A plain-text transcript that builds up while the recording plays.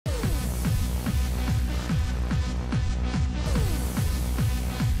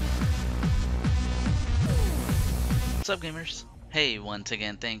up, gamers? Hey, once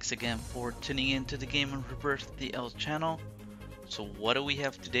again, thanks again for tuning in to the Game and Rebirth DL channel. So what do we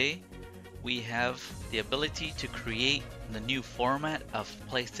have today? We have the ability to create the new format of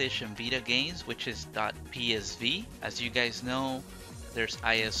PlayStation Vita games, which is .psv. As you guys know, there's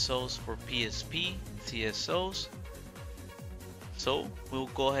ISOs for PSP, CSOs. So we'll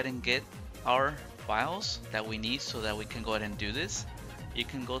go ahead and get our files that we need so that we can go ahead and do this. You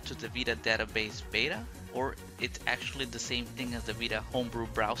can go to the Vita database beta, or it's actually the same thing as the Vita homebrew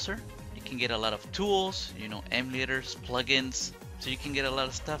browser. You can get a lot of tools, emulators, plugins, so you can get a lot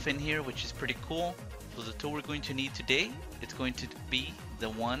of stuff in here, which is pretty cool. So the tool we're going to need today, it's going to be the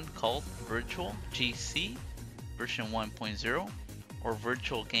one called Virtual GC version 1.0 or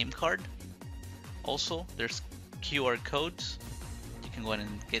Virtual Game Card. Also, there's QR codes. You can go ahead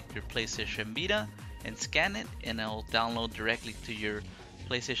and get your PlayStation Vita and scan it, and it'll download directly to your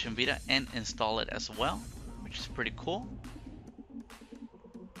PlayStation Vita and install it as well, which is pretty cool.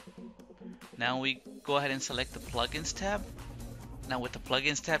 Now we go ahead and select the plugins tab. Now with the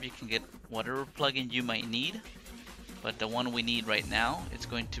plugins tab, you can get whatever plugin you might need, but the one we need right now, it's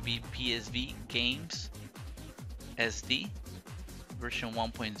going to be PSVGamesSD version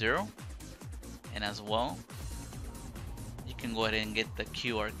 1.0, and as well you can go ahead and get the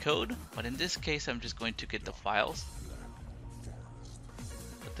QR code, but in this case I'm just going to get the files.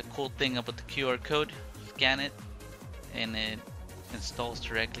 But the cool thing about the QR code, scan it and it installs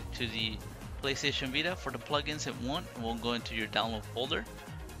directly to the PlayStation Vita. For the plugins it won't, it won't go into your download folder,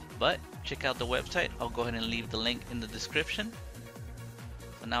 but check out the website. I'll go ahead and leave the link in the description.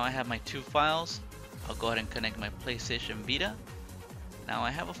 So now I have my two files. I'll go ahead and connect my PlayStation Vita. Now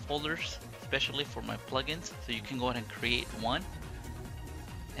I have a folder especially for my plugins, so you can go ahead and create one,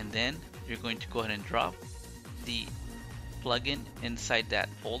 and then you're going to go ahead and drop the plugin inside that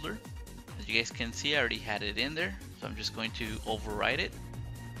folder. As you guys can see, I already had it in there, so I'm just going to override it.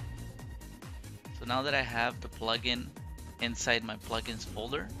 So now that I have the plugin inside my plugins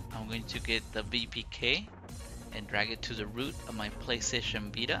folder, I'm going to get the VPK and drag it to the root of my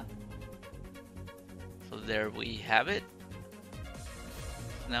PlayStation Vita. So there we have it.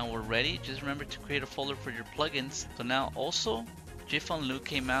 Now we're ready. Just remember to create a folder for your plugins. So now also, GFunLu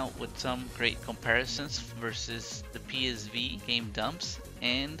came out with some great comparisons versus the PSV game dumps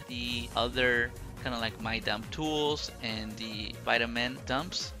and the other kind of like my dump tools and the Vitamin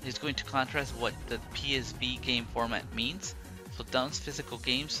dumps. He's going to contrast what the PSV game format means. So dumps physical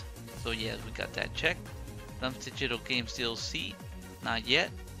games, so yeah, we got that checked. Dumps digital games DLC, not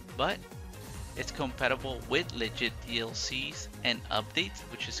yet, but it's compatible with legit DLCs and updates,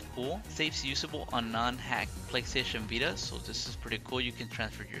 which is cool. Saves usable on non-hacked PlayStation Vita, so this is pretty cool. You can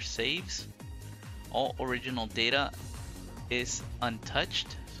transfer your saves. All original data is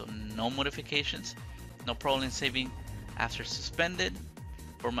untouched, so no modifications. No problem saving after suspended.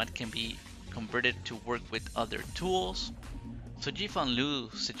 Format can be converted to work with other tools. So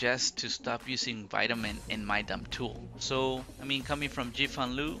GFunLu suggests to stop using Vitamin in my dump tool. So I mean, coming from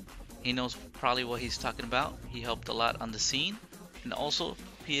GFunLu, he knows probably what he's talking about. He helped a lot on the scene. And also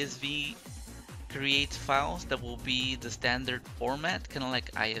PSV creates files that will be the standard format, kind of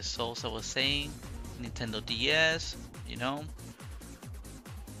like ISOs I was saying, Nintendo DS,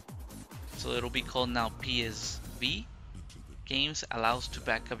 So it'll be called now PSV. Games allows to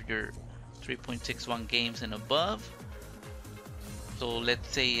back up your 3.61 games and above. So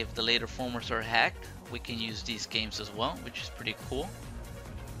let's say if the later formats are hacked, we can use these games as well, which is pretty cool.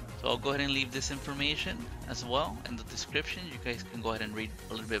 So I'll go ahead and leave this information as well in the description. You guys can go ahead and read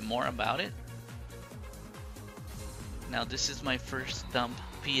a little bit more about it. Now this is my first dump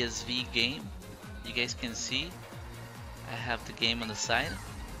PSV game. You guys can see I have the game on the side.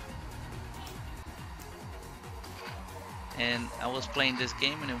 And I was playing this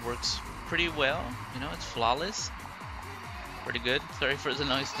game and it works pretty well. It's flawless. Pretty good. Sorry for the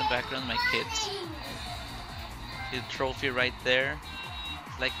noise in the background, my kids. See the trophy right there.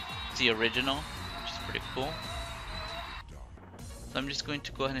 Like the original, which is pretty cool. So I'm just going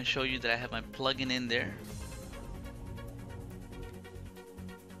to go ahead and show you that I have my plugin in there.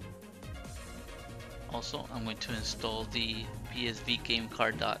 Also, I'm going to install the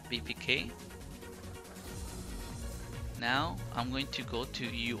PSVGamecard.vpk. Now I'm going to go to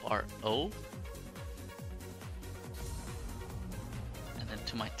URO and then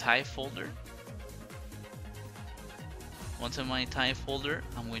to my TIE folder. Once in my TIE folder,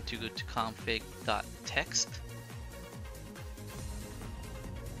 I'm going to go to config.txt.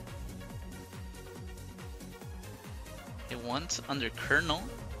 Okay, once under kernel,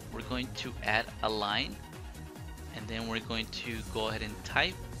 we're going to add a line, and then we're going to go ahead and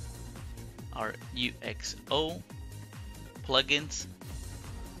type our UXO plugins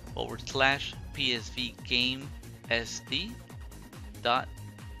 /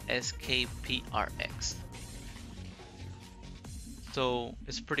 PSVGamesSD.skprx. So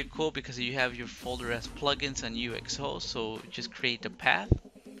it's pretty cool because you have your folder as plugins and UXO. So just create the path,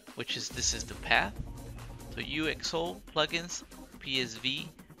 which is this is the path. So UXO plugins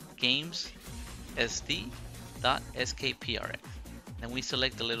PSVGamesSD.skprx. Then we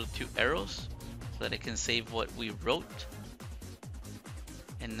select the little 2 arrows so that it can save what we wrote.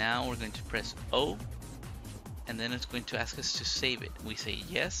 And now we're going to press O, and then it's going to ask us to save it. We say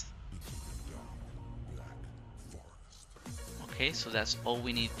yes. Okay, so that's all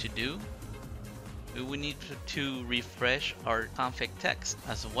we need to do. We will need to refresh our config text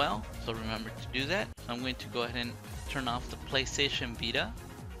as well, so remember to do that. So I'm going to go ahead and turn off the PlayStation Vita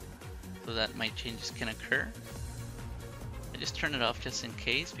so that my changes can occur. I just turned it off just in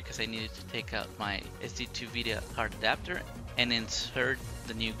case because I needed to take out my SD to Vita card adapter and insert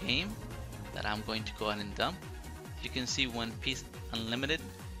the new game that I'm going to go ahead and dump. You can see One Piece Unlimited.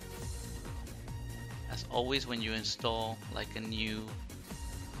 As always, when you install like a new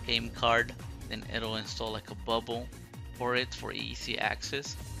game card, then it'll install like a bubble for it for easy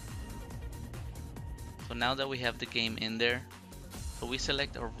access. So now that we have the game in there, so we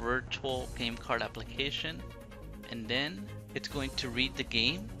select our virtual game card application, and then it's going to read the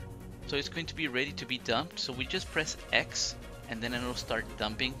game. So it's going to be ready to be dumped. So we just press X and then it'll start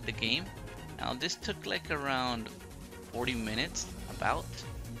dumping the game. Now this took like around 40 minutes about.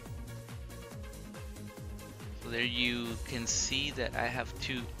 So there you can see that I have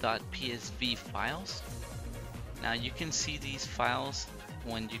 2 .psv files. Now you can see these files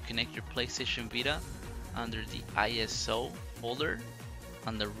when you connect your PlayStation Vita under the ISO folder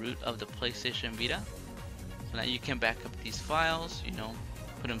on the root of the PlayStation Vita. So now you can back up these files, you know,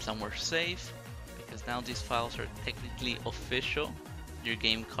 put them somewhere safe, because now these files are technically official, your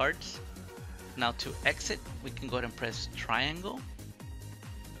game cards. Now to exit, we can go ahead and press triangle.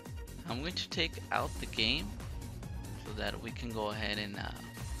 I'm going to take out the game so that we can go ahead and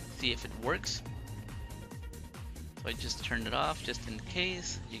see if it works. So I just turned it off just in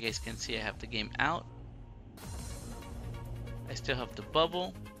case. You guys can see I have the game out. I still have the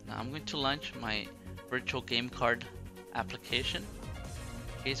bubble. Now I'm going to launch my virtual game card application.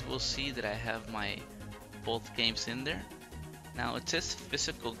 You guys will see that I have my both games in there. Now it says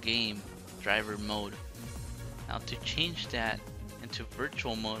physical game driver mode. Now to change that into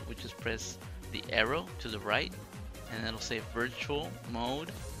virtual mode, we just press the arrow to the right and it'll say virtual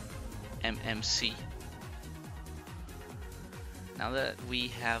mode MMC. Now that we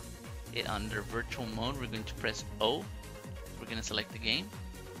have it under virtual mode, we're going to press O. We're going to select the game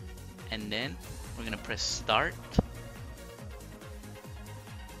and then we're going to press start.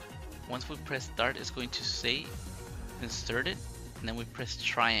 Once we press start, it's going to say inserted, and then we press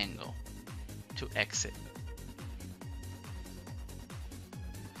triangle to exit.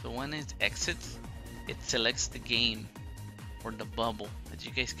 So when it exits, it selects the game or the bubble. As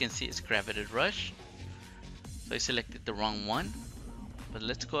you guys can see, it's Gravity Rush. So I selected the wrong one, but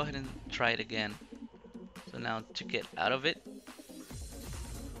let's go ahead and try it again. So now to get out of it,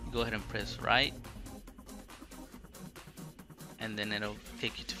 go ahead and press right, and then it'll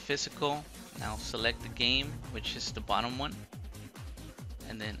take you to physical. Now select the game, which is the bottom one,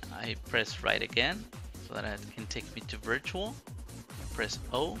 and then I press right again so that it can take me to virtual. Press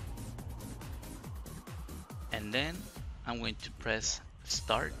O, and then I'm going to press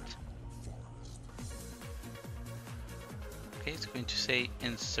start. Okay, it's going to say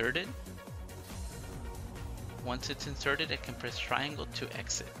inserted. Once it's inserted, I can press triangle to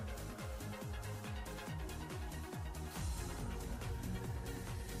exit.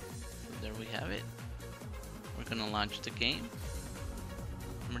 So there we have it. We're going to launch the game.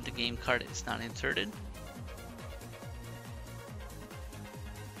 Remember, the game card is not inserted.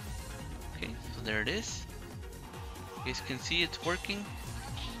 Okay, so there it is. You guys can see it's working.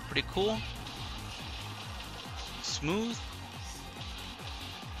 Pretty cool. Smooth.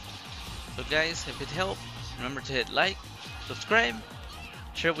 So guys, if it helped, remember to hit like, subscribe,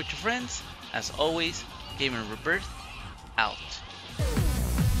 share with your friends. As always, Gamer Rebirth out.